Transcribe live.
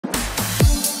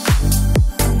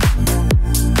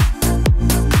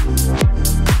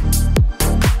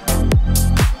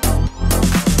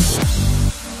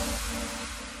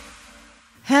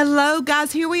Hello,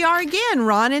 guys. Here we are again.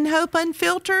 Ron and Hope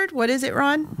Unfiltered. What is it,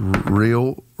 Ron?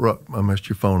 I messed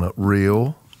your phone up.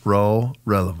 Real, raw,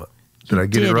 relevant. Did I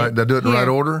get it right? Did I do it in the right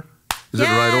order? Is it the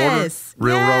right order?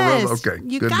 Real, raw, relevant. Okay,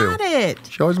 you good got deal. it.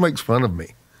 She always makes fun of me.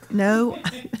 No,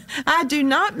 I do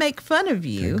not make fun of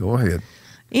you. Okay, go ahead.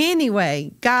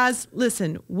 Anyway, guys,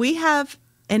 listen, we have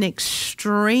an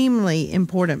extremely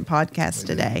important podcast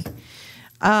today.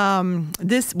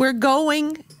 We're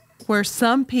going where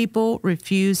some people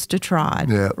refuse to trod.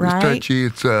 Yeah, right?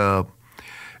 It's touchy.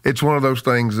 It's one of those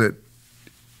things that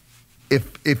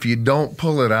if you don't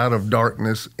pull it out of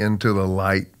darkness into the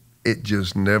light, it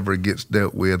just never gets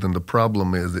dealt with. And the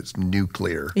problem is it's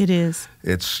nuclear. It is.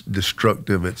 It's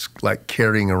destructive. It's like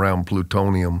carrying around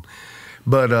plutonium.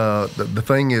 But the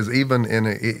thing is, even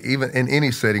in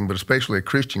any setting, but especially a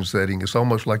Christian setting, it's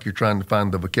almost like you're trying to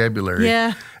find the vocabulary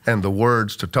and the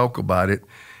words to talk about it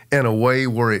in a way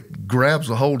where it grabs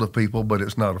a hold of people, but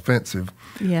it's not offensive.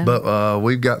 Yeah. But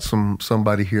we've got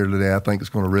somebody here today I think is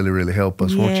going to really, really help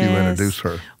us. Yes. Why don't you introduce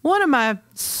her? One of my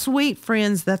sweet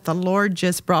friends that the Lord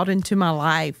just brought into my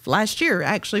life last year,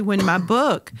 actually, when my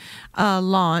book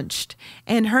launched.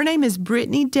 And her name is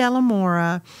Brittni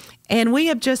DeLaMora. And we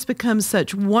have just become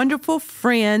such wonderful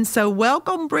friends. So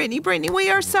welcome, Brittni. Brittni, we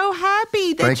are so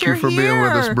happy that you're here. Thank you for being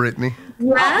with us, Brittni.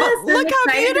 Yes, look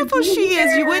how beautiful she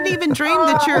is. You wouldn't even dream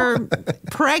that you're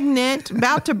pregnant,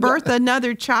 about to birth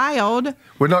another child.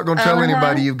 We're not going to tell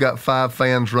anybody you've got 5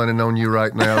 fans running on you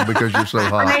right now because you're so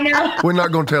hot. I know. We're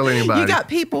not going to tell anybody. You got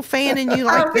people fanning you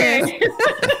like this.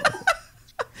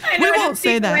 I know, We won't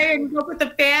say that. And go put the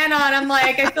fan on. I'm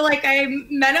like, I feel like I'm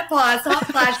menopause, hot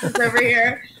flashes over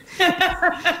here.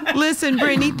 Listen,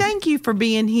 Brittni, thank you for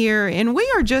being here. And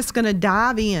we are just going to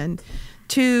dive in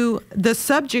to the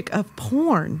subject of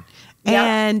porn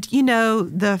and,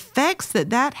 the effects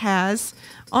that has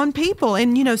on people.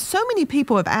 And, so many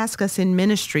people have asked us in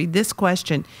ministry this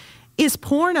question: is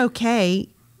porn okay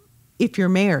if you're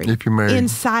married? If you're married.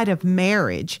 Inside of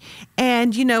marriage.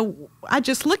 And, I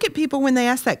just look at people when they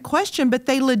ask that question, but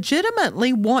they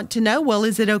legitimately want to know, well,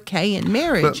 is it okay in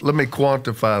marriage? But let me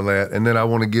quantify that, and then I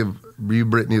want to give you,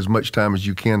 Brittni, as much time as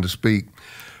you can to speak.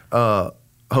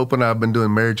 Hope and I have been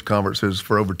doing marriage conferences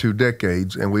for over 2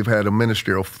 decades, and we've had a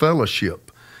ministerial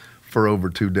fellowship for over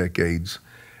 2 decades.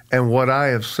 And what I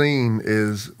have seen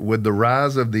is with the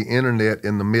rise of the internet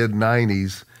in the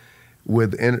mid-'90s,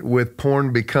 with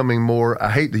porn becoming more,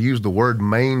 I hate to use the word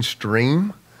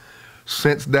mainstream,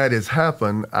 since that has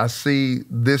happened, I see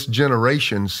this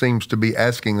generation seems to be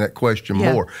asking that question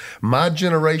more. My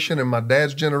generation and my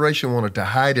dad's generation wanted to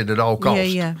hide it at all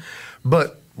costs.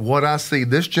 But what I see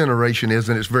this generation is,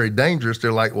 and it's very dangerous,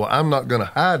 they're like, well, I'm not going to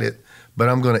hide it, but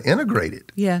I'm going to integrate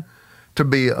it to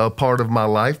be a part of my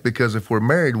life, because if we're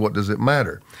married, what does it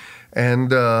matter?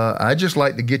 And I just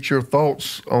like to get your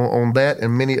thoughts on that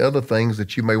and many other things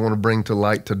that you may want to bring to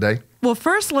light today. Well,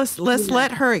 first, let's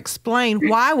let her explain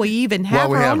why we even have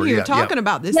her on here talking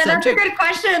about this subject. That's a good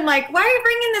question. Like, why are you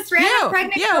bringing this random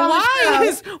pregnant girl? Why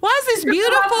is this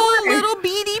beautiful little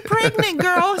beady pregnant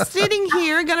girl sitting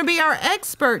here going to be our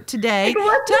expert today? Like,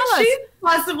 what could she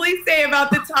possibly say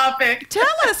about the topic?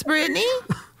 Tell us, Brittni.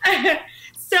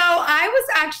 So I was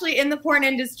actually in the porn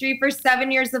industry for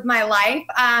 7 years of my life.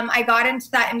 I got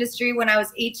into that industry when I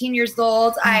was 18 years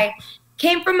old. I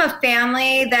came from a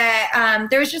family that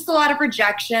there was just a lot of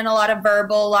rejection, a lot of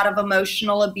verbal, a lot of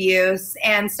emotional abuse.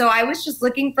 And so I was just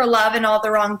looking for love in all the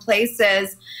wrong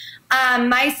places.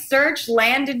 My search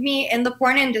landed me in the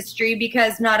porn industry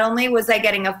because not only was I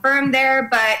getting affirmed there,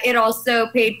 but it also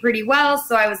paid pretty well.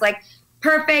 So I was like,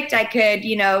 perfect. I could,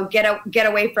 get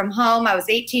away from home. I was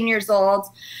 18 years old.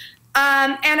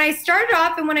 And I started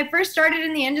off, and when I first started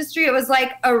in the industry, it was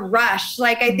like a rush.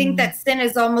 Like, I think that sin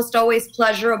is almost always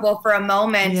pleasurable for a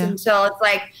moment until it's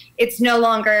like, it no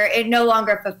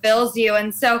longer fulfills you.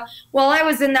 And so while I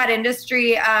was in that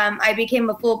industry, I became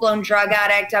a full-blown drug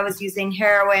addict. I was using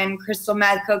heroin, crystal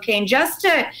meth, cocaine, just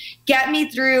to get me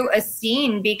through a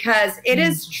scene, because it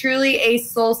is truly a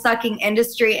soul-sucking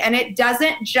industry. And it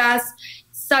doesn't just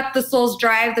suck the souls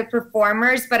dry of the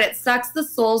performers, but it sucks the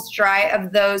souls dry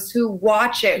of those who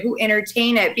watch it, who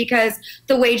entertain it, because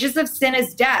the wages of sin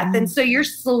is death. And so you're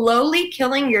slowly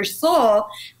killing your soul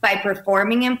by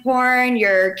performing in porn.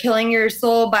 You're killing your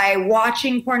soul by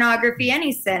watching pornography,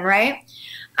 any sin, right?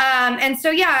 And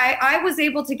so, I was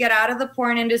able to get out of the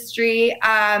porn industry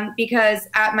because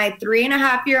at my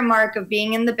 3.5-year mark of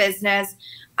being in the business,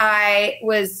 I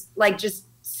was like just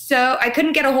so I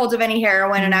couldn't get a hold of any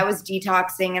heroin, and I was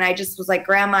detoxing, and I just was like,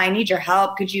 Grandma, I need your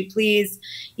help. Could you please,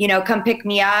 come pick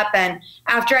me up? And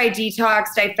after I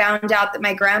detoxed, I found out that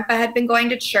my grandpa had been going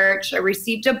to church. I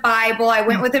received a Bible. I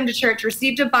went with him to church,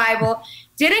 received a Bible,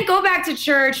 didn't go back to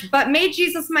church, but made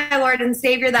Jesus my Lord and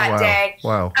Savior that day.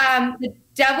 Wow. The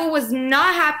devil was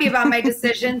not happy about my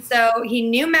decision, so he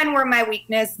knew men were my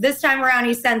weakness. This time around,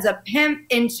 he sends a pimp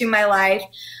into my life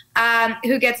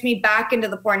who gets me back into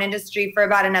the porn industry for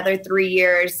about another 3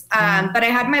 years. But I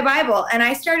had my Bible, and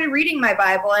I started reading my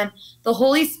Bible, and the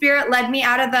Holy Spirit led me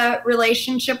out of the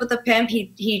relationship with the pimp.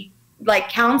 He like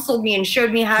counseled me and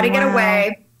showed me how to get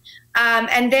away.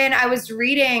 And then I was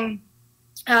reading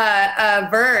a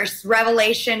verse,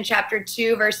 Revelation chapter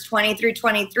 2, verse 20 through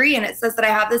 23. And it says that I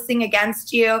have this thing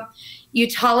against you. You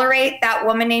tolerate that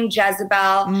woman named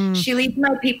Jezebel. She leads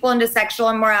my people into sexual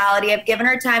immorality. I've given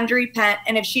her time to repent.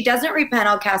 And if she doesn't repent,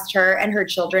 I'll cast her and her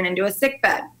children into a sick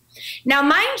bed. Now,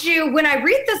 mind you, when I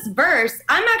read this verse,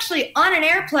 I'm actually on an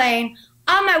airplane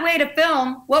on my way to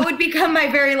film what would become my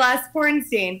very last porn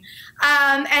scene.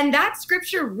 And that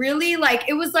scripture really,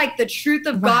 it was like the truth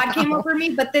of God came over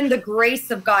me, but then the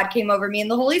grace of God came over me. And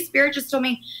the Holy Spirit just told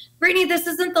me, Brittni, this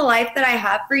isn't the life that I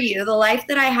have for you. The life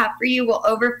that I have for you will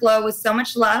overflow with so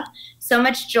much love, so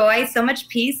much joy, so much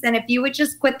peace. And if you would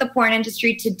just quit the porn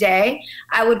industry today,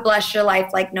 I would bless your life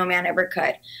like no man ever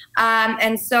could.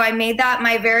 And so I made that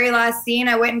my very last scene.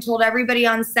 I went and told everybody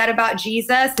on set about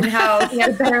Jesus and how he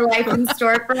had a better life in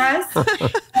store for us.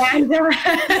 And they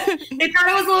thought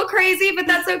it was a little crazy, but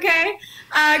that's okay.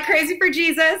 Crazy for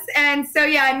Jesus. And so,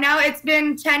 now it's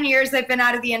been 10 years I've been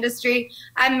out of the industry.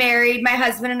 I'm married. My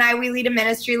husband and I, we lead a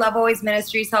ministry, Love Always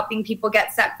Ministries, helping people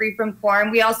get set free from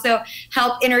porn. We also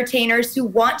help entertainers who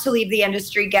want to leave the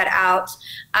industry get out.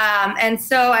 And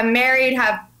so I'm married,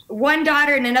 have one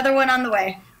daughter and another one on the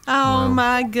way. Oh,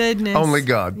 my goodness. Only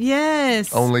God.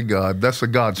 Yes. Only God. That's a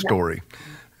God story.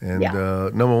 And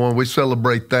number one, we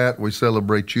celebrate that. We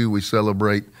celebrate you. We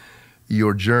celebrate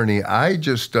your journey. I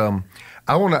just,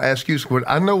 I want to ask you,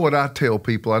 I know what I tell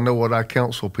people. I know what I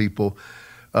counsel people.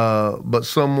 But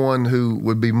someone who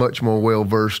would be much more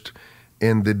well-versed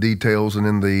in the details and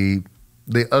in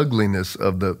the ugliness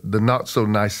of the not so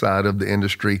nice side of the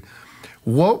industry,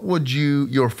 what would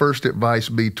your first advice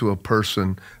be to a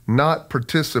person not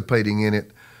participating in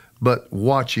it, but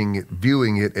watching it,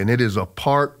 viewing it, and it is a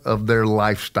part of their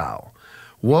lifestyle?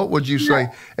 What would you say?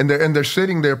 And they're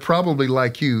sitting there probably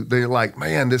like you. They're like,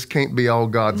 man, this can't be all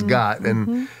God's got.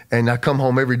 And I come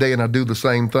home every day and I do the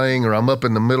same thing, or I'm up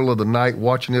in the middle of the night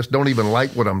watching this, don't even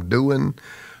like what I'm doing.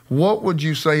 What would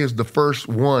you say is the first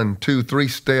 1, 2, 3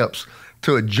 steps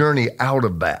to a journey out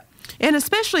of that? And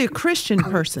especially a Christian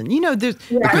person.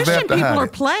 Christian people are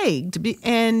plagued,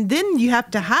 and then you have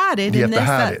to hide it. And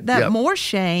there's that more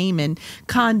shame and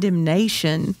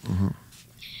condemnation.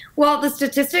 Well, the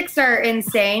statistics are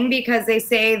insane because they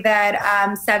say that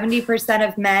 70%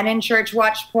 of men in church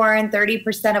watch porn,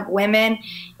 30% of women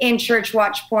in church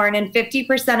watch porn, and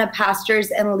 50% of pastors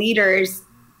and leaders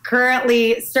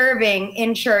currently serving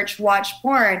in church watch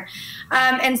porn.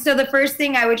 And so the first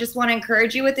thing I would just want to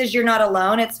encourage you with is you're not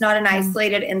alone. It's not an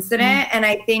isolated incident. And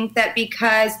I think that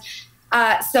because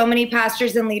so many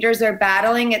pastors and leaders are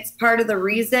battling, it's part of the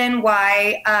reason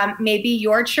why maybe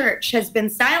your church has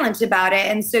been silent about it.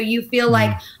 And so you feel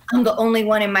like, I'm the only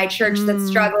one in my church that's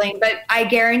struggling. But I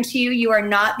guarantee you, you are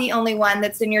not the only one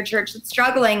that's in your church that's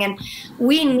struggling. And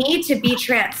we need to be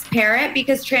transparent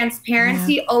because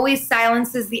transparency always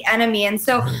silences the enemy. And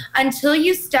so until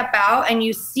you step out and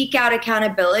you seek out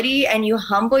accountability and you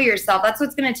humble yourself, that's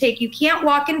what's going to take. You can't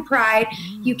walk in pride.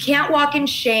 You can't walk in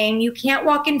shame. You can't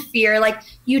walk in fear.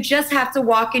 You just have to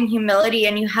walk in humility,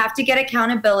 and you have to get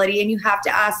accountability, and you have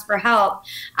to ask for help.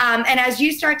 And as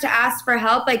you start to ask for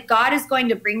help, God is going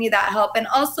to bring you that help. And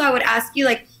also I would ask you,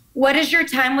 what does your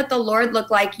time with the Lord look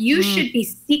like? You should be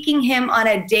seeking him on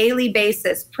a daily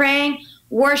basis, praying,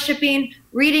 worshiping,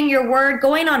 reading your word,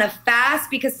 going on a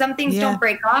fast, because some things don't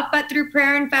break off but through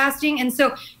prayer and fasting. And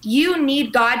so you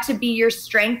need God to be your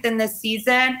strength in this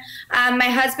season. My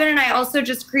husband and I also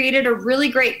just created a really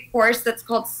great course that's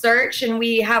called Search, and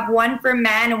we have one for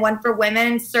men and one for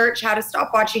women. Search How to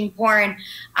Stop Watching Porn.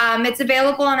 It's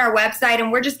available on our website,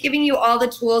 and we're just giving you all the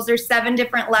tools. There's 7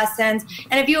 different lessons,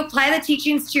 and if you apply the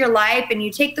teachings to your life and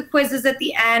you take the quizzes at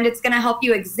the end, it's going to help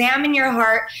you examine your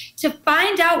heart to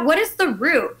find out what is the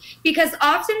root. Because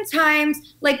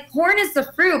oftentimes, porn is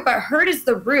the fruit, but hurt is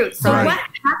the root. So what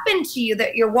happened to you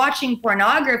that you're watching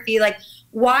pornography?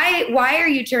 why are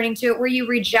you turning to it? Were you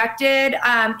rejected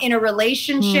in a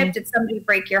relationship? Did somebody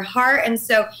break your heart? And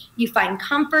so you find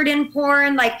comfort in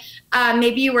porn. Like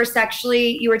maybe you were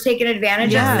taken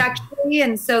advantage of sexually.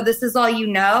 And so this is all you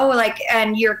know, like,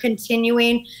 and you're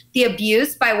continuing the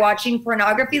abuse by watching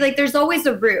pornography. Like there's always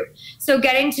a root. So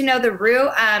getting to know the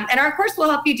root, and our course will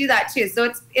help you do that too.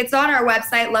 So it's on our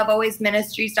website,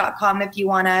 lovealwaysministries.com, if you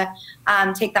want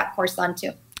to take that course on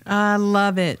too. I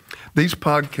love it. These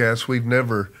podcasts, we've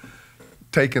never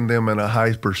taken them in a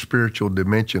hyper spiritual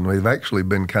dimension. They've actually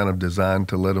been kind of designed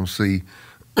to let them see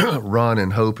Ron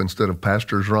and Hope instead of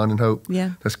pastors Ron and Hope.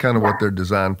 Yeah. That's kind of what they're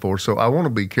designed for. So I want to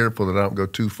be careful that I don't go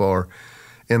too far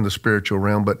in the spiritual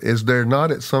realm. But is there not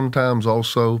at sometimes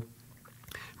also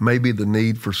maybe the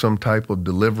need for some type of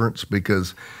deliverance?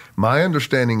 Because my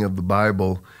understanding of the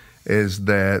Bible is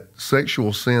that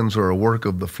sexual sins are a work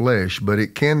of the flesh, but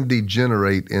it can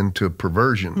degenerate into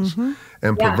perversions.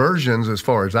 And perversions, as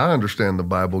far as I understand the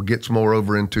Bible, gets more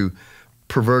over into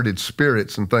perverted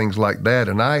spirits and things like that.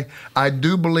 And I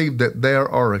do believe that there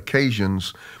are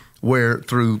occasions where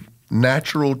through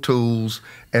natural tools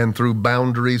and through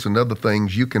boundaries and other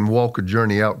things, you can walk a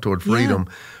journey out toward freedom.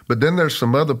 But then there's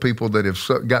some other people that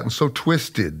have gotten so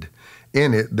twisted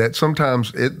in it that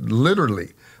sometimes it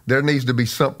literally, there needs to be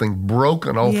something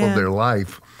broken off of their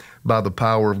life by the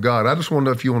power of God. I just want to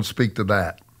know if you want to speak to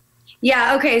that.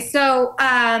 Yeah, okay. So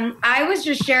I was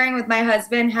just sharing with my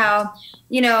husband how,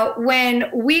 you know, when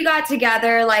we got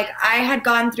together, like I had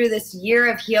gone through this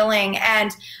year of healing.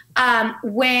 And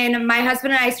when my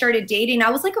husband and I started dating,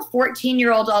 I was like a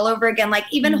 14-year-old all over again. Like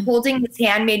even holding his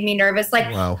hand made me nervous.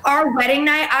 Like our wedding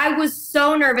night, I was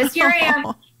so nervous. Here I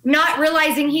am. Not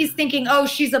realizing he's thinking, oh,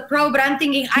 she's a pro, but I'm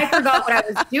thinking I forgot what I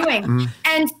was doing.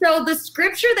 And so the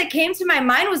scripture that came to my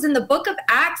mind was in the book of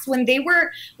Acts when they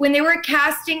were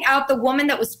casting out the woman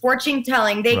that was fortune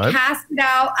telling. They casted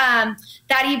out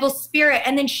that evil spirit,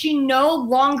 and then she no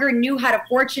longer knew how to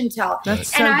fortune tell.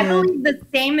 I believe the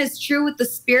same is true with the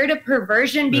spirit of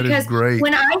perversion, because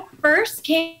when I first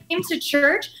came to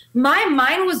church, my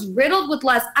mind was riddled with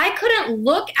lust. I couldn't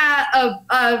look at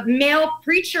a male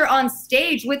preacher on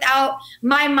stage without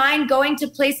my mind going to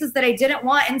places that I didn't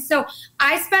want. And so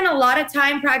I spent a lot of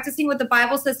time practicing what the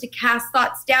Bible says to cast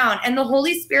thoughts down. And the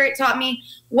Holy Spirit taught me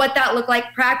what that looked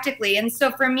like practically. And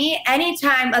so for me,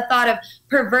 anytime a thought of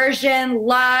perversion,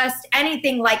 lust,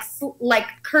 anything like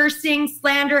cursing,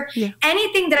 slander,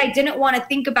 anything that I didn't want to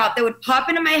think about that would pop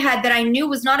into my head that I knew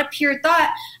was not a pure thought,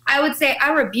 I would say,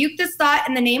 I rebuke this thought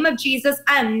in the name of Jesus.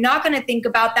 I am not going to think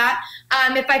about that.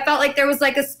 If I felt like there was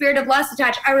like a spirit of lust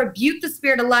attached, I rebuke the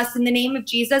spirit of lust in the name of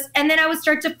Jesus. And then I would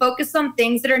start to focus on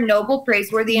things that are noble,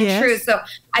 praiseworthy, and true. So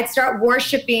I'd start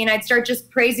worshiping. I'd start just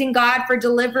praising God for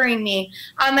delivering me.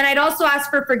 And I'd also ask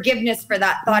for forgiveness for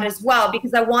that thought as well,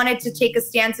 because I wanted to take a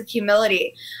stance of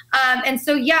humility. And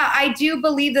so, yeah, I do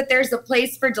believe that there's a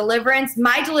place for deliverance.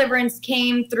 My deliverance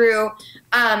came through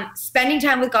spending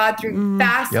time with God, through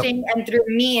fasting, and through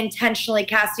me intentionally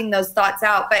casting those thoughts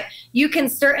out. But you can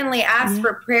certainly ask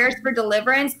for prayers for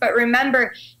deliverance. But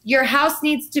remember, your house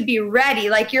needs to be ready.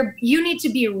 Like you need to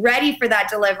be ready for that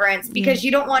deliverance, because you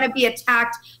don't want to be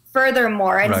attacked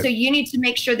furthermore. And so you need to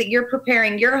make sure that you're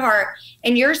preparing your heart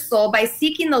and your soul by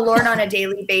seeking the Lord on a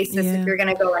daily basis if you're going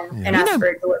to go and ask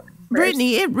for deliverance.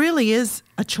 Brittni, it really is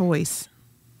a choice.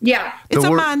 Yeah. It's a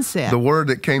mindset. The word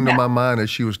that came to my mind as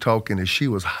she was talking is she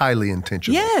was highly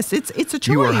intentional. Yes, it's a choice.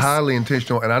 You are highly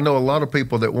intentional. And I know a lot of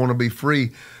people that want to be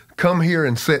free, come here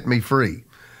and set me free.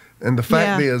 And the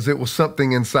fact is, it was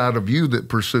something inside of you that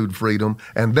pursued freedom,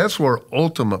 and that's where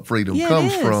ultimate freedom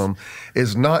comes from.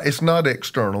 It's not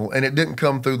external, and it didn't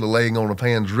come through the laying on of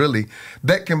hands, really.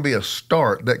 That can be a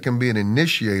start, that can be an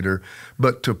initiator,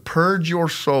 but to purge your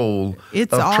soul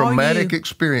of traumatic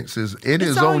experiences, it's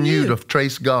is on you to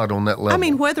trace God on that level. I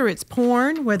mean, whether it's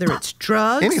porn, whether it's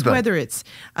drugs, whether it's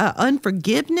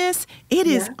unforgiveness, it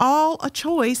is all a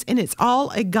choice, and it's all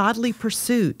a godly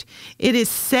pursuit. It is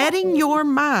setting your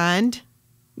mind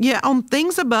on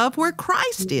things above where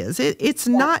Christ is. It's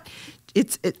not,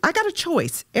 I got a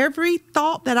choice. Every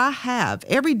thought that I have,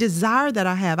 every desire that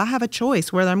I have a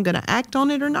choice whether I'm going to act on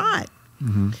it or not.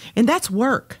 And that's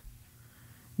work.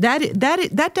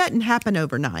 That doesn't happen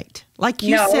overnight. Like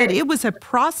you said, it was a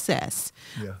process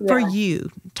for you.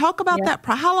 Talk about that.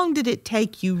 How long did it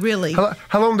take you, really?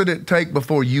 How long did it take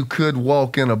before you could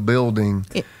walk in a building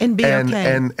and be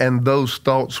okay? And those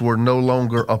thoughts were no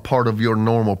longer a part of your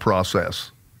normal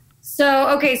process?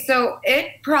 So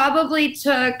it probably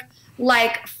took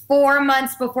like 4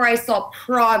 months before I saw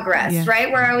progress, right?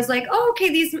 Where I was like, oh, okay,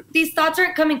 these thoughts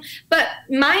aren't coming. But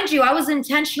mind you, I was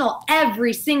intentional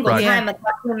every single time a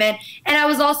thought came in. And I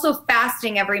was also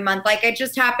fasting every month. Like it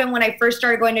just happened when I first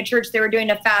started going to church, they were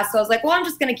doing a fast. So I was like, well, I'm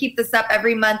just going to keep this up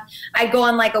every month. I go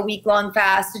on like a week-long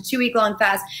fast, a 2-week-long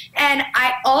fast. And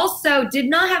I also did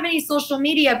not have any social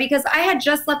media because I had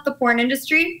just left the porn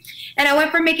industry and I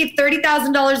went from making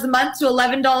 $30,000 a month to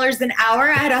 $11 an hour.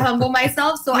 I had to humble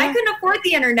myself. So I couldn't afford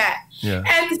the internet.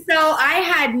 And so I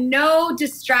had no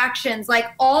distractions. Like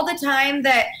all the time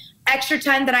extra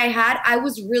time that I had, I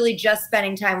was really just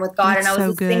spending time with God. And I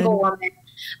was a single woman.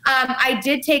 I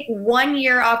did take 1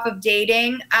 year off of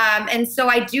dating. And so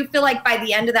I do feel like by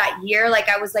the end of that year, like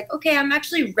I was like, okay, I'm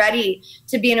actually ready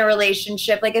to be in a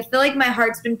relationship. Like I feel like my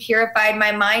heart's been purified.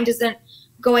 My mind isn't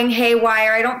going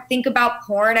haywire. I don't think about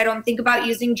porn. I don't think about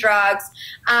using drugs.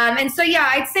 And so, yeah,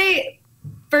 I'd say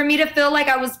for me to feel like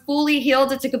I was fully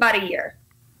healed, it took about a year.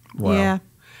 Wow.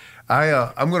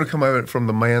 Yeah. I'm going to come at it from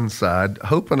the man's side.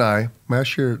 Hope and may I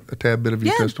share a tad bit of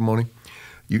your testimony?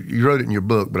 You wrote it in your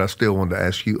book, but I still wanted to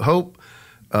ask you. Hope,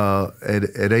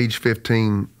 at age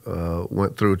 15,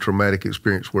 went through a traumatic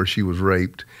experience where she was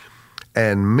raped.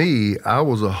 And me, I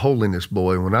was a holiness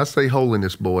boy. When I say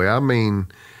holiness boy, I mean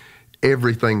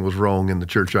everything was wrong in the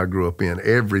church I grew up in,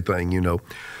 everything, you know.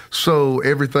 So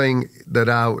everything that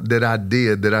I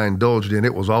did, that I indulged in,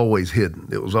 it was always hidden.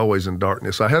 It was always in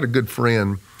darkness. I had a good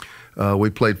friend. We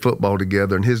played football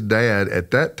together, and his dad at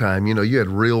that time, you know, you had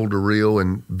reel-to-reel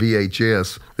and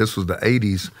VHS. This was the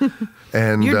 80s.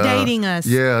 And you're dating us.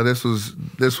 Yeah, this was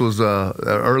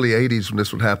early 80s when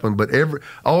this would happen. But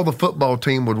all the football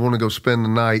team would want to go spend the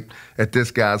night at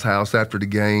this guy's house after the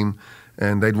game,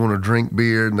 and they'd want to drink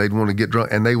beer, and they'd want to get drunk,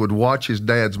 and they would watch his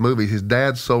dad's movies. His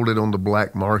dad sold it on the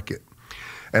black market.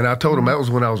 And I told him that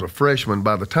was when I was a freshman.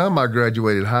 By the time I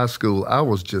graduated high school, I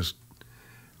was just,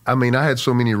 I had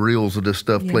so many reels of this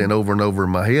stuff playing over and over in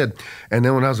my head. And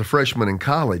then when I was a freshman in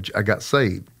college, I got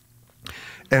saved.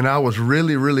 And I was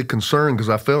really, really concerned because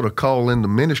I felt a call in the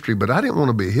ministry, but I didn't want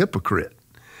to be a hypocrite.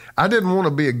 I didn't want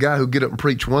to be a guy who get up and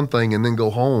preach one thing and then go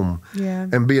home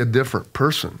and be a different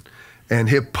person. And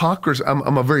hypocrisy,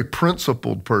 I'm a very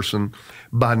principled person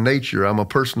by nature. I'm a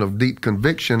person of deep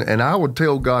conviction, and I would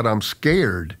tell God I'm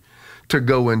scared to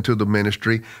go into the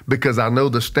ministry because I know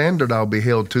the standard I'll be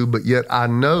held to, but yet I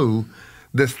know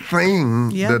this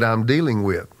thing that I'm dealing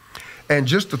with. And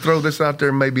just to throw this out there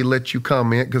and maybe let you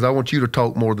comment, because I want you to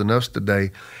talk more than us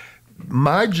today.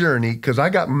 My journey, because I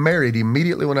got married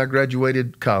immediately when I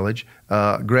graduated college,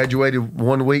 graduated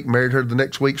 1 week, married her the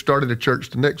next week, started a church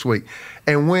the next week,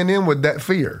 and went in with that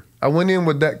fear. I went in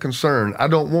with that concern. I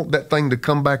don't want that thing to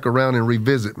come back around and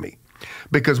revisit me,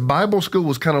 because Bible school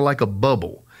was kind of like a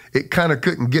bubble. It kind of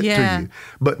couldn't get to you.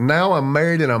 But now I'm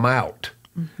married and I'm out.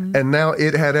 And now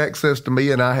it had access to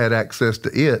me and I had access to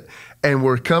it. And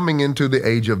we're coming into the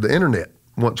age of the internet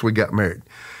once we got married.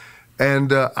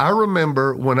 And I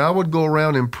remember when I would go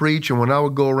around and preach and when I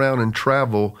would go around and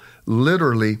travel,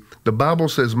 literally, the Bible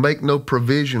says, make no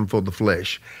provision for the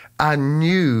flesh. I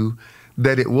knew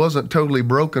that it wasn't totally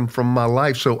broken from my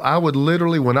life. So I would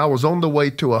literally, when I was on the way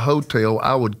to a hotel,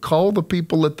 I would call the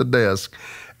people at the desk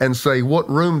and say, what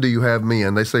room do you have me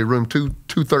in? They say room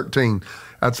 213.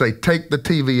 I'd say, take the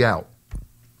TV out.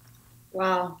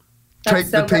 Wow. Take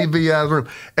the TV out of the room.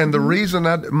 And the reason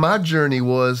my journey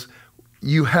was,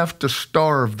 you have to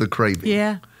starve the craving.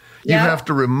 You have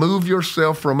to remove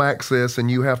yourself from access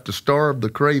and you have to starve the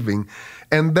craving.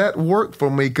 And that worked for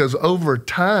me because over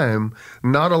time,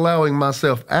 not allowing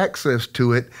myself access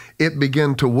to it, it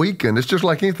began to weaken. It's just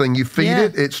like anything. You feed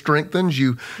it, it strengthens.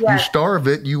 You starve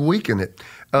it, you weaken it.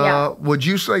 Would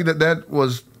you say that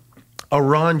was a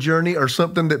Ron journey or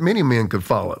something that many men could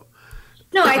follow?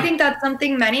 No, I think that's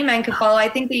something many men could follow. I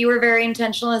think that you were very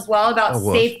intentional as well about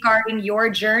safeguarding your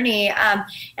journey.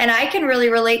 And I can really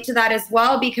relate to that as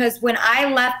well, because when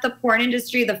I left the porn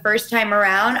industry the first time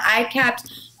around, I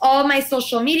kept all my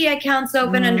social media accounts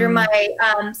open under my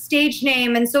stage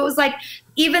name. And so it was like,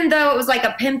 even though it was like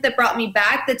a pimp that brought me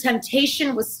back, the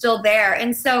temptation was still there.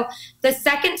 And so the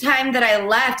second time that I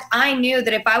left, I knew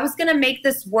that if I was going to make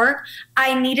this work,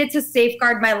 I needed to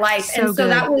safeguard my life. So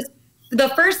that was the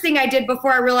first thing I did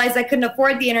before I realized I couldn't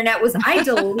afford the internet was I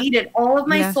deleted all of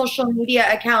my social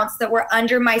media accounts that were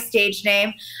under my stage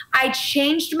name. I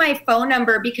changed my phone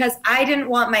number because I didn't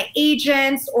want my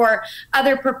agents or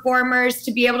other performers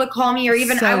to be able to call me, or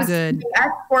even I was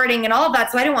escorting and all of that.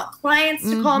 So I didn't want clients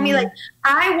to call me. Like,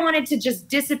 I wanted to just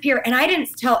disappear, and I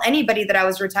didn't tell anybody that I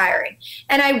was retiring.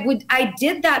 And I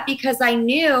did that because I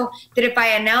knew that if I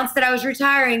announced that I was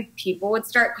retiring, people would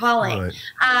start calling.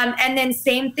 And then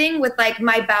same thing with like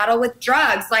my battle with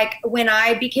drugs. Like when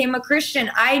I became a Christian,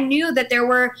 I knew that there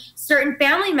were certain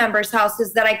family members'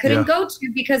 houses that I couldn't go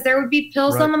to because there would be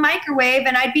pills on the microwave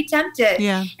and I'd be tempted.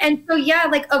 Yeah. And so,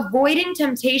 like avoiding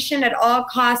temptation at all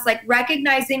costs, like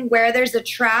recognizing where there's a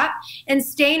trap and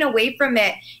staying away from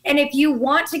it. And if you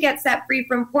want to get set free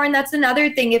from porn, that's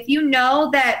another thing. If you know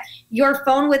that your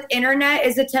phone with internet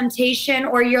is a temptation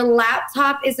or your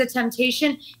laptop is a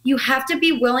temptation, you have to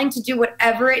be willing to do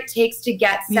whatever it takes to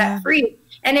get set free.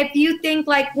 And if you think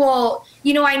like, well,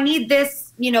 I need this,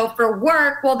 for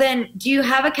work, well, then do you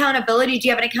have accountability? Do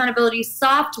you have an accountability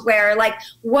software? Like,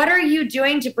 what are you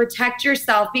doing to protect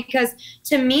yourself? Because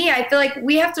to me, I feel like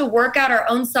we have to work out our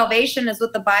own salvation is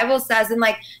what the Bible says. And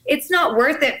like, it's not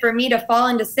worth it for me to fall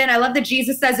into sin. I love that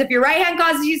Jesus says, if your right hand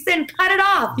causes you sin, cut it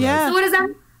off. Yeah. So what does that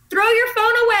mean? Throw your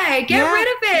phone away. Get rid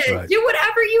of it. Right. Do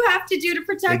whatever you have to do to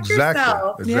protect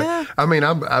yourself. Exactly. Yeah. I mean,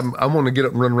 I want to get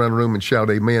up and run around the room and shout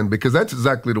amen because that's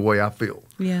exactly the way I feel.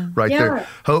 Yeah. Right there.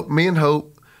 Me and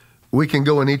Hope, we can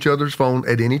go in each other's phone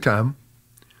at any time.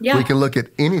 Yeah. We can look at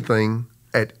anything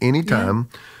at any time.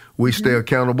 We stay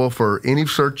accountable for any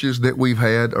searches that we've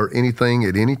had or anything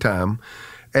at any time.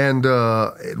 And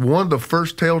one of the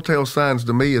first telltale signs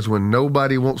to me is when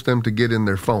nobody wants them to get in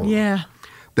their phone. Yeah.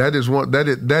 That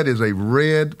is a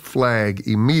red flag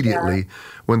immediately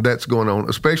when that's going on,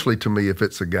 especially to me if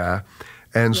it's a guy.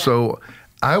 And so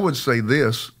I would say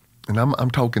this, and I'm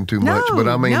talking too much, but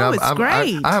I mean, it's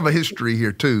great. I have a history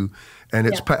here too, and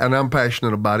and I'm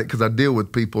passionate about it because I deal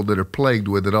with people that are plagued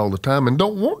with it all the time and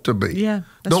don't want to be. Yeah,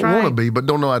 that's don't want to be, but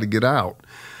don't know how to get out.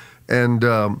 And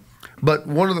but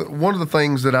one of the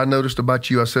things that I noticed about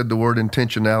you, I said the word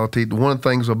intentionality. One of the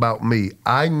things about me,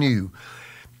 I knew.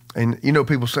 And,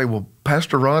 people say, well,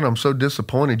 Pastor Ron, I'm so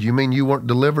disappointed. You mean you weren't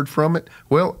delivered from it?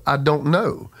 Well, I don't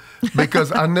know because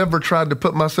I never tried to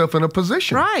put myself in a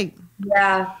position. Right.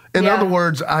 Yeah. In other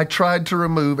words, I tried to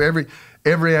remove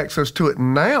every access to it.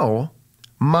 Now,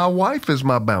 my wife is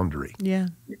my boundary. Yeah.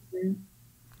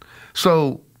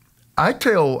 So I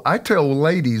tell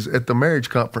ladies at the marriage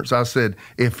conference, I said,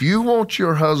 if you want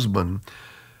your husband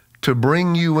to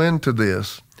bring you into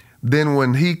this, then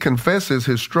when he confesses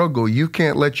his struggle, you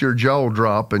can't let your jaw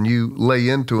drop and you lay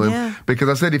into him. Yeah. Because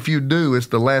I said, if you do, it's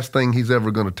the last thing he's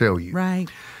ever going to tell you. Right.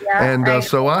 Yeah, And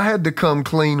so I had to come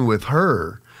clean with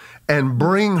her and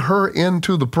bring her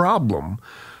into the problem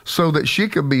so that she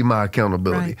could be my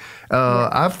accountability. Right.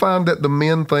 I find that the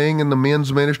men thing in the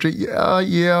men's ministry,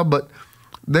 but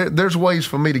there's ways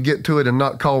for me to get to it and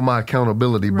not call my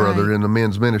accountability brother in the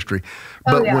men's ministry.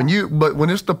 But when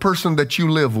it's the person that you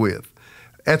live with,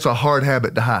 that's a hard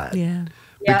habit to hide. Yeah.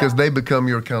 Because they become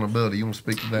your accountability. You want to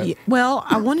speak to that? Well,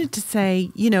 I wanted to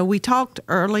say, we talked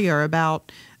earlier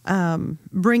about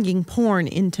bringing porn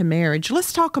into marriage.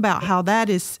 Let's talk about how that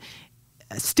is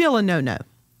still a no-no.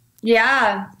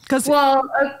 Yeah. Well,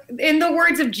 in the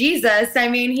words of Jesus, I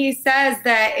mean, he says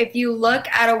that if you look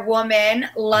at a woman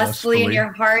lustfully in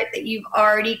your heart, that you've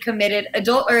already committed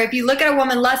or if you look at a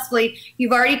woman lustfully,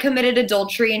 you've already committed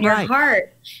adultery in your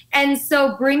heart. And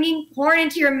so bringing porn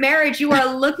into your marriage, you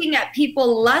are looking at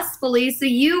people lustfully. So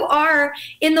you are,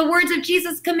 in the words of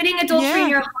Jesus, committing adultery in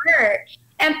your heart.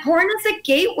 And porn is a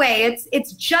gateway.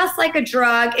 It's just like a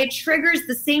drug. It triggers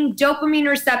the same dopamine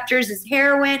receptors as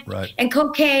heroin and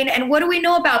cocaine. And what do we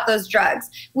know about those drugs?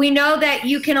 We know that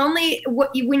you can only,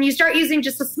 when you start using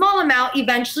just a small amount,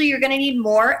 eventually you're going to need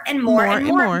more and more and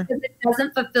more because it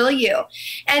doesn't fulfill you.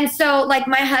 And so like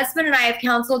my husband and I have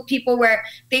counseled people where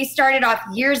they started off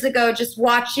years ago just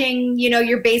watching,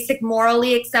 your basic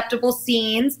morally acceptable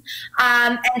scenes.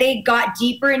 And they got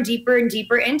deeper and deeper and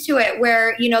deeper into it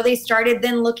where, they started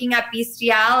then looking at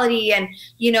bestiality and,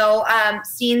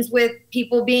 scenes with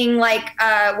people being like,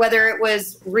 whether it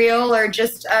was real or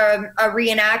just a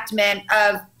reenactment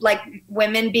of like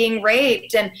women being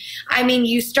raped. And I mean,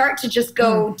 you start to just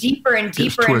go deeper and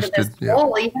deeper into this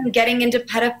hole, even getting into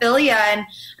pedophilia. And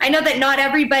I know that not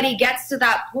everybody gets to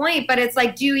that point, but it's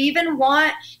like, do you even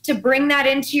want to bring that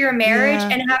into your marriage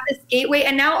and have this gateway?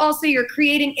 And now also you're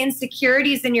creating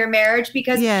insecurities in your marriage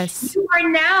because you are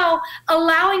now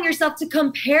allowing yourself to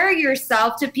compare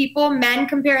yourself to people, men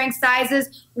comparing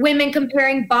sizes, women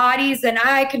comparing bodies, and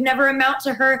I could never amount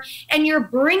to her. And you're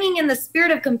bringing in the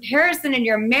spirit of comparison in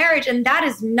your marriage, and that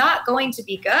is not going to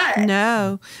be good.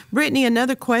 No. Brittni,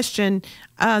 another question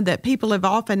that people have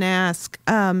often asked,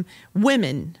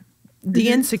 women, the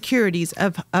insecurities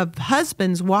of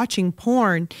husbands watching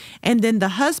porn, and then the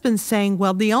husband saying,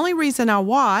 well, the only reason I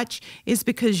watch is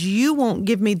because you won't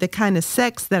give me the kind of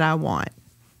sex that I want.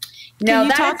 Can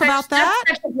you talk about that?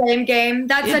 That's such a blame game.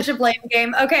 That's such a blame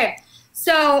game. Okay.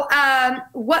 So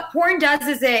what porn does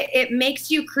is it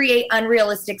makes you create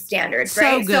unrealistic standards,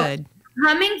 right? So good. So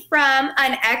coming from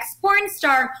an ex-porn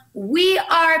star, we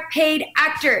are paid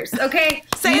actors, okay?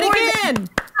 Say it again.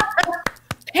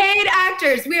 Paid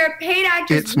actors. We are paid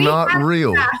actors. It's not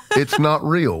real. It's not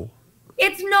real.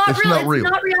 It's not real. Not real.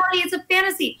 It's not reality. It's a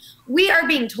fantasy. We are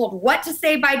being told what to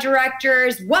say by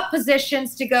directors, what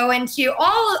positions to go into,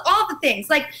 all the things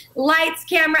like lights,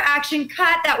 camera, action,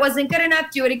 cut. That wasn't good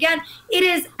enough. Do it again. It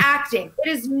is acting. It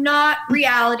is not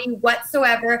reality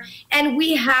whatsoever. And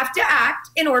we have to act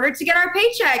in order to get our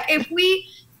paycheck. If we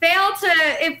fail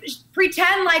to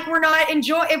pretend like we're not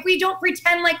if we don't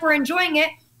pretend like we're enjoying it,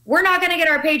 we're not going to get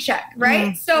our paycheck,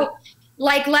 right? So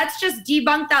like, let's just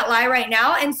debunk that lie right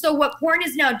now. And so what porn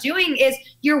is now doing is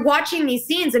you're watching these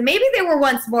scenes, and maybe they were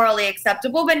once morally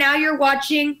acceptable, but now you're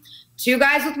watching two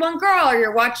guys with one girl, or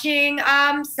you're watching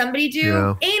somebody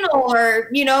do anal, or,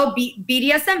 you know,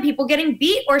 BDSM, people getting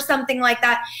beat or something like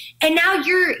that. And now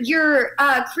you're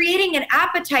creating an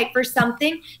appetite for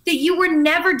something that you were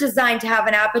never designed to have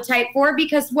an appetite for,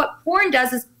 because what porn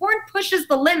does is porn pushes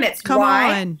the limits. Come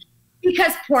Why? on.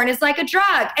 Because porn is like a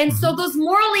drug. And so those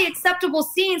morally acceptable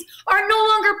scenes are no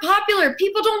longer popular.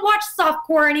 People don't watch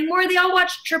softcore anymore. They all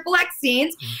watch XXX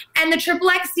scenes. And the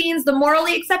XXX scenes, the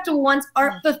morally acceptable ones,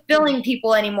 aren't fulfilling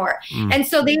people anymore. And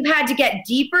so they've had to get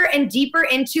deeper and deeper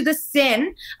into the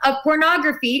sin of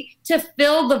pornography to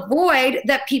fill the void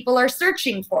that people are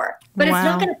searching for. But it's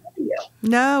not going to fill you.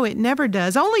 No, it never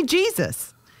does. Only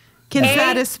Jesus can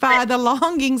satisfy the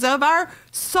longings of our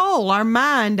soul, our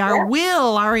mind, our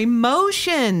will, our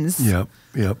emotions. Yep.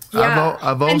 Yeah.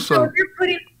 I've also. And so if you're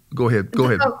go ahead. Oh,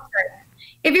 sorry.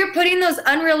 If you're putting those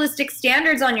unrealistic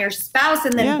standards on your spouse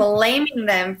and then blaming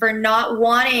them for not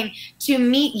wanting to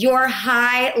meet your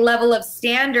high level of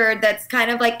standard, that's kind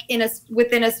of like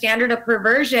within a standard of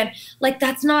perversion, like,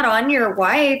 that's not on your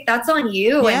wife, that's on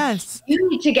you. Yes. And you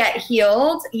need to get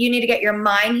healed. You need to get your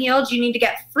mind healed. You need to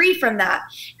get free from that.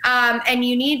 And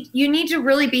you need to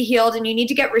really be healed, and you need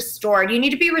to get restored. You need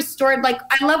to be restored. Like,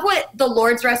 I love what the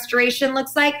Lord's restoration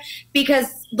looks like, because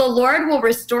the Lord will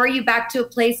restore you back to a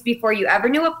place before you ever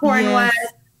knew what porn was,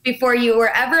 before you were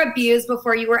ever abused,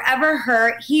 before you were ever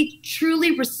hurt. He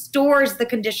truly restores the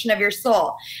condition of your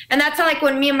soul. And that's how, like,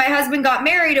 when me and my husband got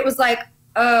married, it was like,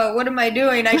 oh, what am I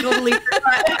doing? I totally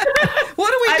forgot. What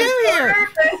do we do here?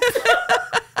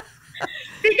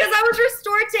 Because I was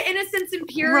restored to innocence and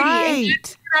purity. And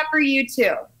that's that for you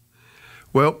too.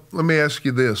 Well, let me ask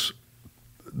you this.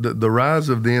 The rise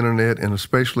of the internet, and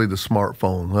especially the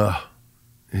smartphone,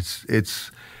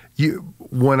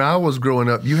 when I was growing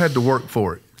up, you had to work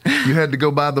for it. You had to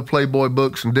go buy the Playboy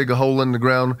books and dig a hole in the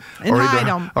ground, and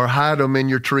hide them in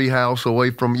your tree house away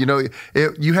from,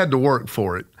 you had to work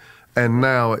for it. And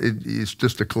now it's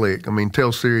just a click. I mean,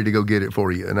 tell Siri to go get it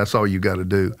for you, and that's all you got to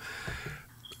do.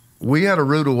 We had a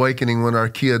rude awakening when our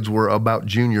kids were about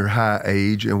junior high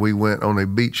age, and we went on a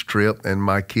beach trip, and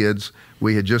my kids,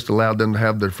 we had just allowed them to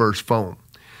have their first phone.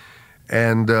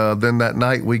 And then that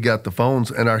night we got the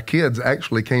phones, and our kids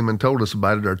actually came and told us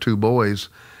about it, our two boys.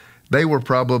 They were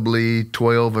probably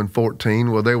 12 and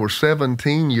 14. Well, they were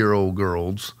 17-year-old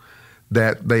girls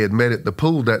that they had met at the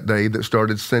pool that day that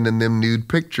started sending them nude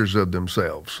pictures of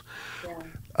themselves.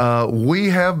 We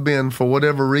have been, for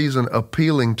whatever reason,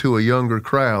 appealing to a younger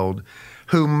crowd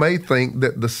who may think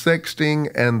that the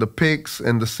sexting and the pics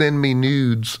and the send me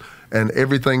nudes and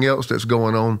everything else that's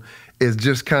going on is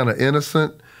just kind of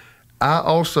innocent. I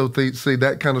also see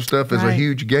that kind of stuff as a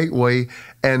huge gateway,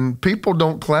 and people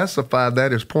don't classify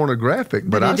that as pornographic,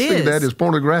 but I see that as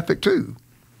pornographic too.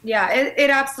 Yeah, it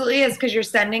absolutely is, because you're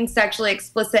sending sexually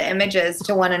explicit images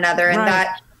to one another, and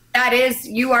that is,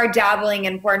 you are dabbling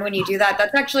in porn when you do that.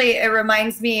 That's actually, it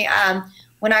reminds me,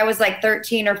 when I was like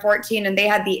 13 or 14 and they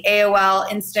had the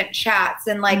AOL instant chats,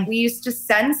 and like we used to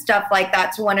send stuff like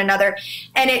that to one another,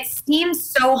 and it seemed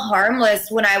so harmless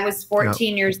when I was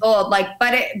 14 years old, like,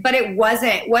 but it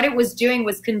wasn't. What it was doing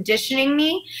was conditioning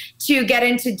me to get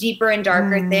into deeper and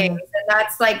darker things.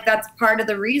 And that's part of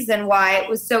the reason why it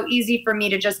was so easy for me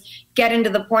to just get into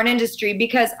the porn industry,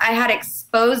 because I had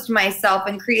exposed myself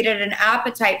and created an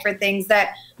appetite for things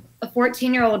that a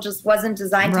 14-year-old just wasn't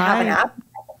designed to have an appetite.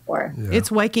 Yeah. It's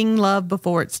waking love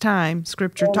before it's time.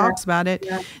 Scripture talks about it.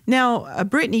 Yeah. Now,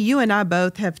 Brittni, you and I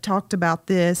both have talked about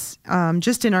this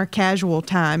just in our casual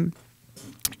time.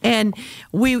 And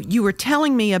you were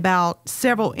telling me about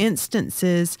several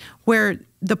instances where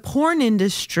the porn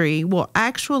industry will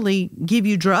actually give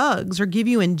you drugs or give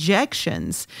you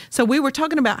injections. So we were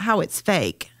talking about how it's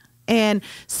fake. And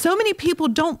so many people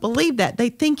don't believe that. They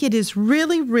think it is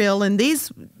really real, and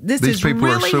this is people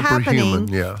really are happening.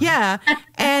 superhuman, yeah.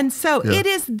 And And so it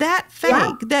is that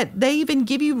fake that they even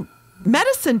give you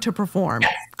medicine to perform,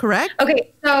 correct?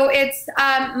 Okay, so it's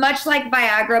much like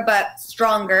Viagra, but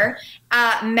stronger.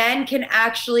 Men can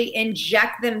actually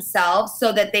inject themselves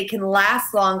so that they can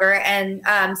last longer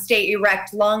and stay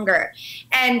erect longer.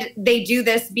 And they do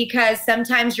this because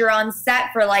sometimes you're on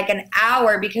set for like an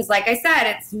hour because, like I said,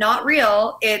 it's not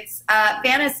real. It's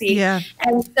fantasy. Yeah.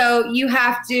 And so you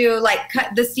have to like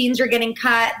cut, the scenes are getting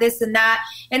cut, this and that.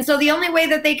 And so the only way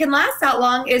that they can last that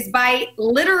long is by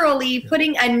literally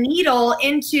putting a needle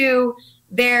into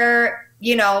their,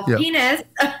 penis.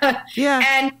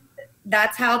 And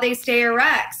that's how they stay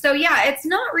erect. So yeah, it's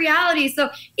not reality. So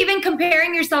even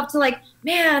comparing yourself to like,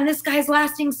 man, this guy's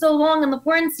lasting so long in the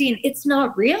porn scene, it's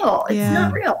not real. It's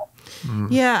not real.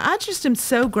 Yeah, I just am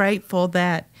so grateful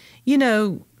that,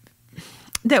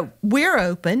 that we're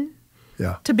open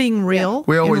to being real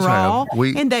we always and raw.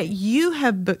 Have. And that you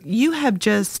have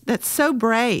just, that's so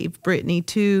brave, Brittni,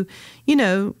 to,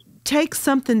 take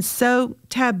something so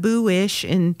taboo-ish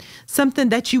and something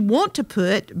that you want to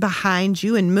put behind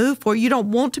you and move for. You don't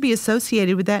want to be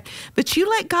associated with that, but you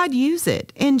let God use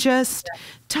it and just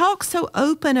talk so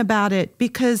open about it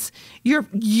because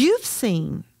you've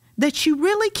seen that you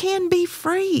really can be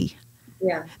free.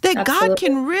 Yeah, that absolutely. God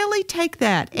can really take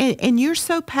that. And you're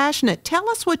so passionate. Tell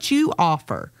us what you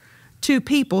offer to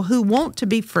people who want to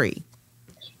be free.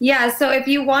 Yeah, so if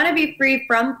you want to be free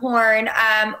from porn,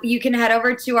 you can head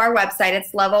over to our website.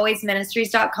 It's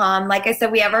lovealwaysministries.com. Like I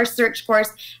said, we have our search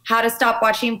course, How to Stop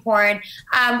Watching Porn.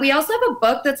 We also have a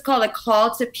book that's called A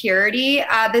Call to Purity.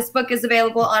 This book is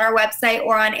available on our website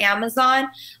or on Amazon.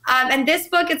 And this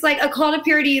book, it's like a call to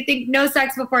purity. You think no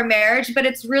sex before marriage, but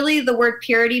it's really the word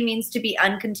purity means to be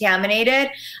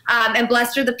uncontaminated. And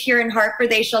blessed are the pure in heart, for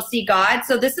they shall see God.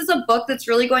 So this is a book that's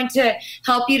really going to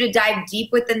help you to dive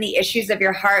deep within the issues of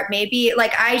your heart. Maybe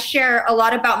like I share a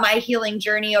lot about my healing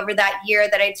journey over that year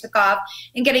that I took off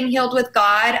and getting healed with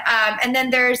God. And then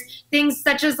there's things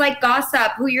such as like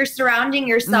gossip, who you're surrounding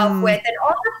yourself with, and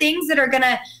all the things that are going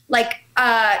to like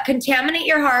contaminate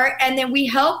your heart. And then we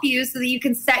help you so that you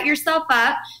can set yourself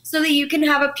up so that you can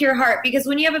have a pure heart, because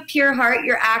when you have a pure heart,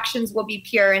 your actions will be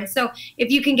pure. And so if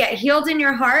you can get healed in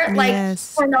your heart, like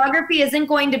pornography isn't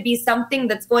going to be something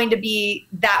that's going to be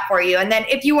that for you. And then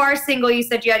if you are single, you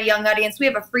said you had a young audience, we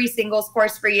have a free singles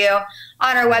course for you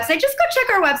on our website. Just go check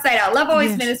our website out,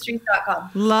 lovealwaysministries.com.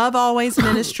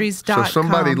 Lovealwaysministries.com. So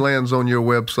somebody lands on your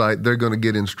website, they're going to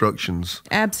get instructions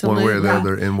one way or the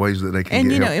other in ways that they can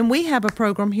get help. And we have a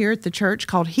program here at the church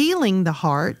called Healing the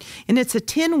Heart, and it's a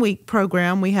 10-week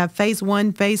program. We have phase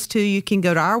 1, phase 2. You can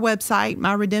go to our website,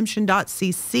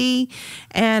 myredemption.cc,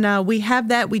 and we have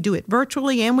that. We do it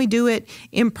virtually and we do it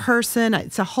in person.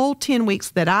 It's a whole 10 weeks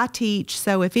that I teach.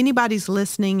 So if anybody's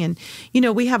listening, and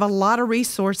we have a lot of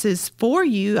resources for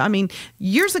you. I mean,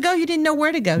 years ago you didn't know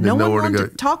where to go. No one wanted to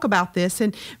talk about this,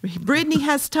 and Brittni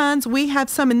has tons. We have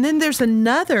some, and then there's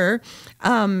another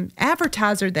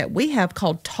advertiser that we have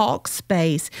called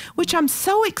Talkspace, which I'm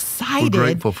so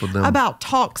excited about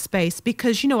Talkspace,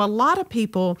 because a lot of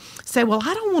people say, well,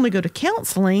 I don't want to go to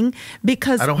counseling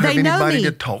because I don't have anybody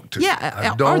to talk to.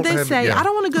 Yeah, or they say, I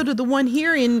don't want to go to the one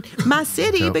here in my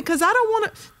city because I don't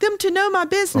want them to know my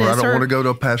business. Or I don't want to go to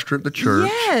a pastor at the church.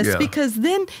 Yes, because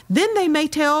then they may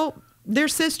tell their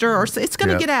sister, or it's going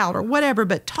to get out or whatever.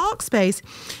 But Talkspace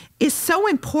is so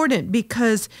important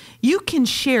because you can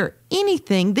share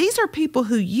anything. These are people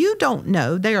who you don't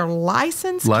know. They are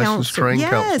licensed counselors. Trained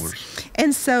counselors.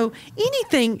 And so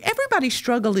anything, everybody's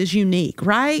struggle is unique,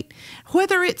 right?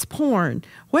 Whether it's porn,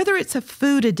 whether it's a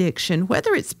food addiction,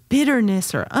 whether it's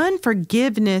bitterness or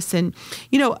unforgiveness, and,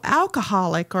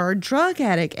 alcoholic or a drug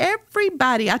addict,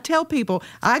 everybody, I tell people,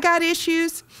 I got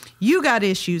issues, you got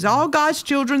issues. All God's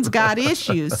children's got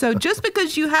issues. So just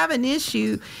because you have an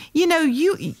issue,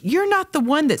 you're not the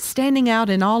one that's standing out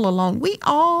and all alone. We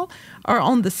all are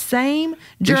on the same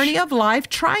journey of life,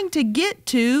 trying to get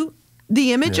to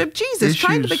the image of Jesus,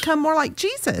 trying to become more like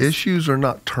Jesus. Issues are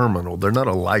not terminal. They're not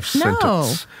a life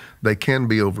sentence. They can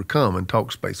be overcome, and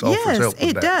Talkspace offers help with that.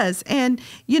 Yes, it does. And,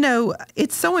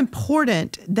 it's so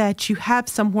important that you have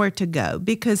somewhere to go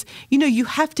because, you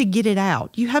have to get it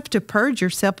out. You have to purge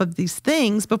yourself of these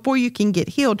things before you can get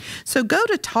healed. So go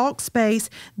to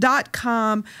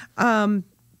Talkspace.com.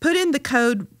 Put in the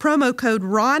promo code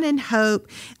Ron and Hope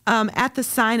at the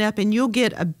sign up, and you'll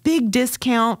get a big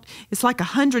discount. It's like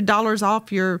 $100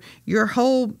 off your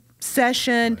whole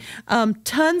session,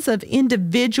 tons of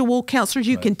individual counselors.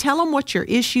 You can tell them what your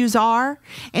issues are,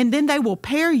 and then they will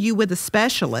pair you with a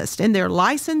specialist, and they're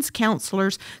licensed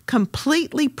counselors,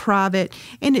 completely private,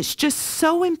 and it's just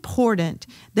so important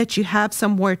that you have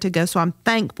somewhere to go. So I'm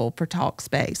thankful for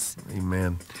Talkspace.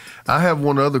 Amen. I have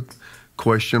one other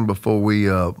question before we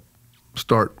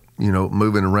start,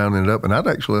 moving around it up, and I'd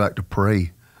actually like to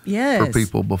pray for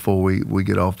people before we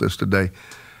get off this today.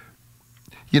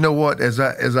 You know what? As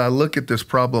I look at this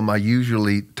problem, I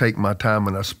usually take my time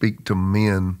and I speak to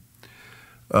men.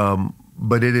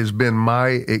 But it has been my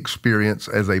experience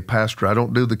as a pastor. I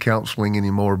don't do the counseling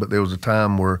anymore, but there was a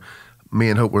time where me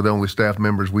and Hope were the only staff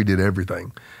members. We did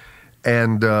everything.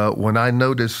 And when I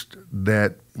noticed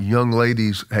that young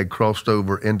ladies had crossed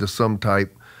over into some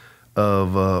type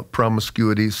of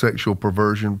promiscuity, sexual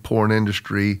perversion, porn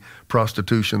industry,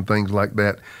 prostitution, things like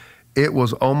that, it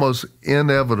was almost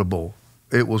inevitable.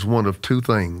 It was one of two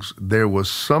things. There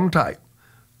was some type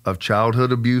of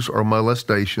childhood abuse or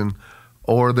molestation,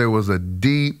 or there was a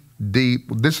deep,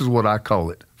 this is what I call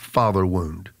it, father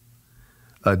wound.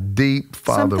 A deep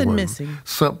father wound.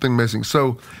 Something missing.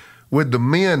 So with the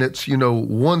men, it's,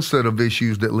 one set of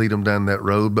issues that lead them down that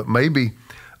road, but maybe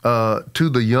to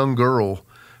the young girl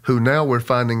who now we're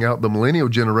finding out the millennial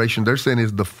generation, they're saying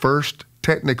is the first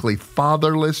technically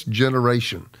fatherless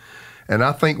generation. And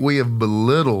I think we have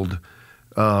belittled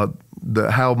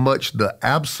how much the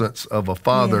absence of a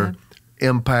father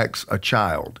impacts a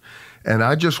child. And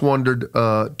I just wondered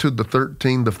to the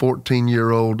 13, the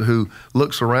 14-year-old who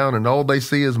looks around and all they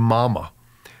see is mama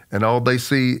and all they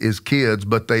see is kids,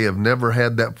 but they have never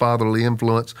had that fatherly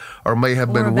influence or may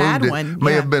have been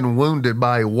wounded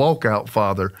by a walkout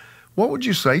father. What would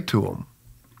you say to them?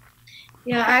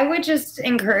 Yeah, I would just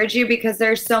encourage you because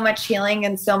there's so much healing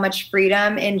and so much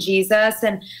freedom in Jesus.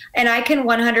 And I can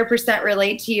 100%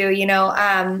 relate to you.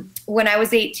 When I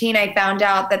was 18, I found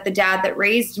out that the dad that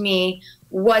raised me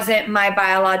wasn't my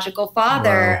biological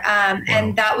father. Wow.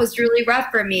 And that was really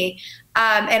rough for me.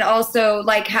 And also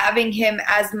like having him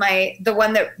as my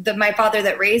father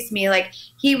that raised me, like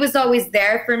he was always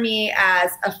there for me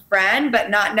as a friend, but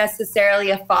not necessarily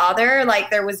a father. Like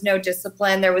there was no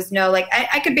discipline. There was no,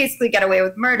 I could basically get away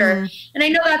with murder. And I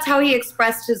know that's how he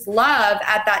expressed his love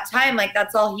at that time. Like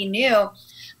that's all he knew.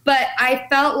 But I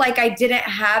felt like I didn't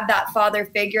have that father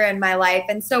figure in my life.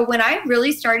 And so when I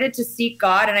really started to seek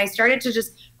God and I started to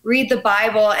just read the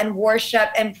Bible and worship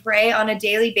and pray on a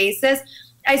daily basis,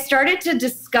 I started to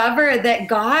discover that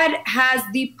God has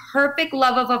the perfect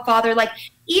love of a father. Like,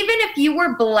 even if you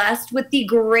were blessed with the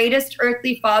greatest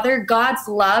earthly father, God's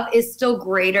love is still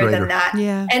greater than that.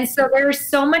 Yeah. And so there's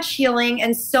so much healing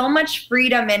and so much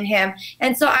freedom in him.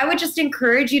 And so I would just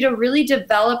encourage you to really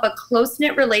develop a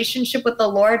close-knit relationship with the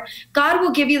Lord. God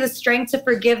will give you the strength to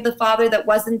forgive the father that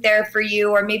wasn't there for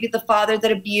you, or maybe the father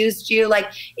that abused you.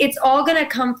 Like, it's all going to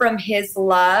come from his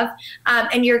love.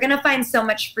 And you're going to find so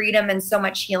much freedom and so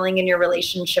much healing in your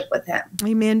relationship with him.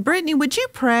 Amen. Brittni, would you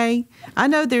pray? I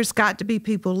know there's got to be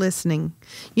people listening.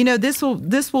 This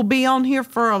will be on here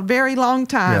for a very long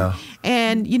time. Yeah.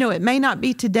 And, it may not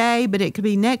be today, but it could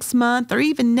be next month or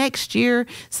even next year.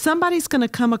 Somebody's going to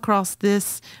come across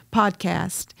this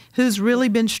podcast who's really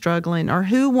been struggling or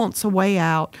who wants a way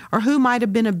out or who might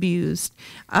have been abused.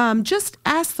 Just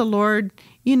ask the Lord,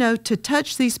 to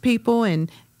touch these people and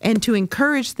to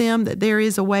encourage them that there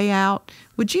is a way out.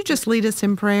 Would you just lead us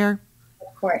in prayer?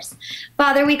 Course.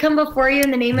 Father, we come before you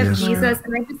in the name of Jesus,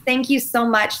 and I just thank you so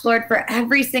much, Lord, for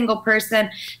every single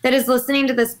person that is listening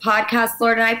to this podcast,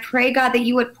 Lord, and I pray, God, that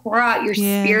you would pour out your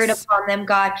spirit upon them,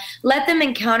 God. Let them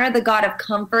encounter the God of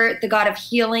comfort, the God of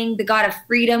healing, the God of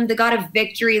freedom, the God of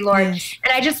victory, Lord.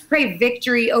 And I just pray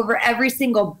victory over every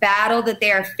single battle that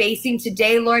they are facing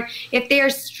today, Lord. If they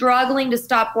are struggling to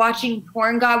stop watching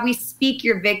porn, God, we speak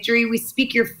your victory. We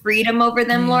speak your freedom over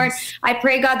them, Lord. I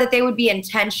pray, God, that they would be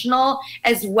intentional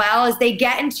as well as they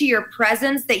get into your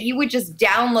presence, that you would just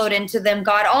download into them,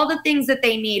 God, all the things that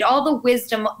they need, all the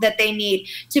wisdom that they need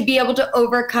to be able to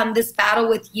overcome this battle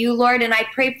with you, Lord. And I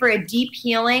pray for a deep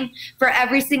healing for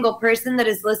every single person that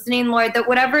is listening, Lord, that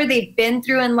whatever they've been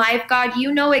through in life, God,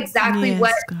 you know exactly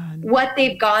what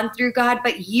they've gone through, God,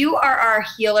 but you are our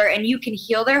healer and you can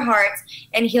heal their hearts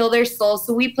and heal their souls.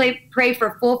 So we pray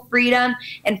for full freedom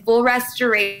and full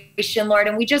restoration, Lord.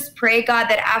 And we just pray, God,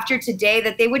 that after today,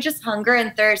 that they would just hunger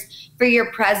and thirst for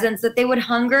your presence, that they would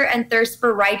hunger and thirst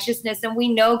for righteousness. And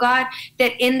we know, God,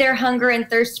 that in their hunger and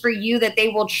thirst for you, that they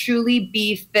will truly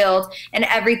be filled and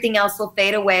everything else will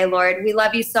fade away, Lord. We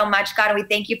love you so much, God, and we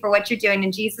thank you for what you're doing.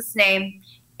 In Jesus' name,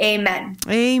 amen.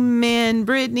 Amen.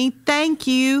 Brittni, thank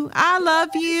you. I love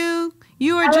you.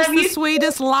 You are just the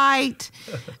sweetest light.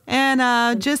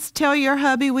 And just tell your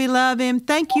hubby we love him.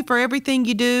 Thank you for everything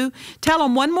you do. Tell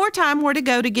him one more time where to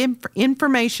go to get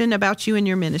information about you and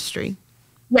your ministry.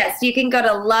 Yes, you can go to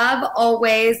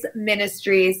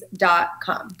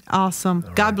lovealwaysministries.com. Awesome.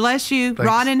 Right. God bless you. Thanks.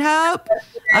 Ron and Hope,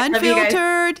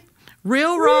 Unfiltered,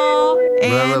 real raw,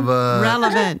 and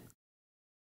relevant.